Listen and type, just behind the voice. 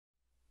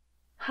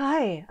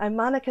Hi, I'm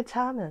Monica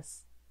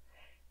Thomas.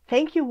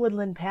 Thank you,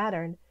 Woodland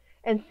Pattern,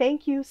 and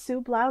thank you, Sue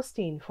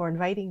Blaustein, for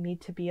inviting me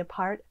to be a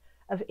part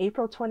of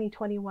April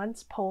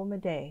 2021's Poem a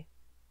Day.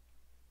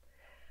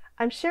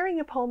 I'm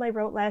sharing a poem I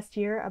wrote last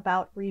year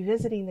about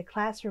revisiting the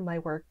classroom I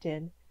worked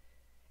in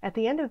at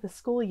the end of the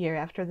school year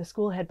after the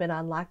school had been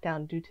on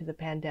lockdown due to the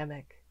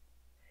pandemic.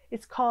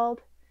 It's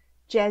called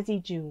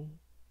Jazzy June.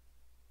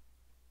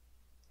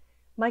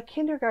 My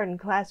kindergarten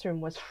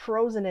classroom was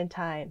frozen in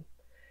time,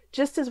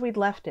 just as we'd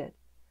left it.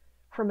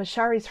 From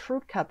Ashari's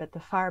fruit cup at the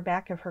far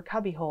back of her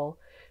cubbyhole,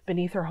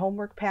 beneath her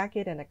homework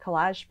packet and a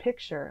collage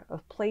picture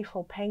of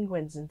playful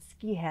penguins in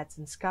ski hats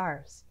and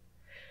scarves,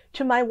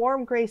 to my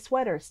warm gray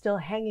sweater still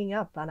hanging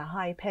up on a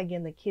high peg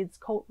in the kids'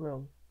 coat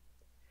room.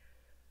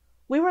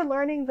 We were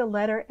learning the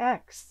letter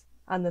X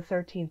on the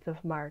 13th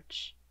of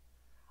March,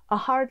 a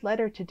hard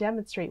letter to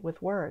demonstrate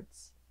with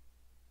words.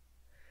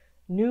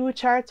 New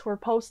charts were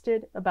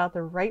posted about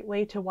the right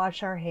way to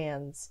wash our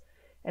hands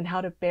and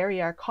how to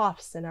bury our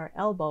coughs in our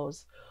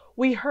elbows.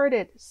 We heard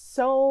it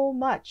so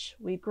much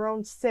we'd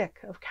grown sick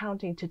of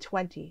counting to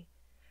 20,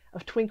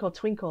 of Twinkle,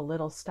 Twinkle,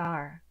 Little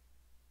Star.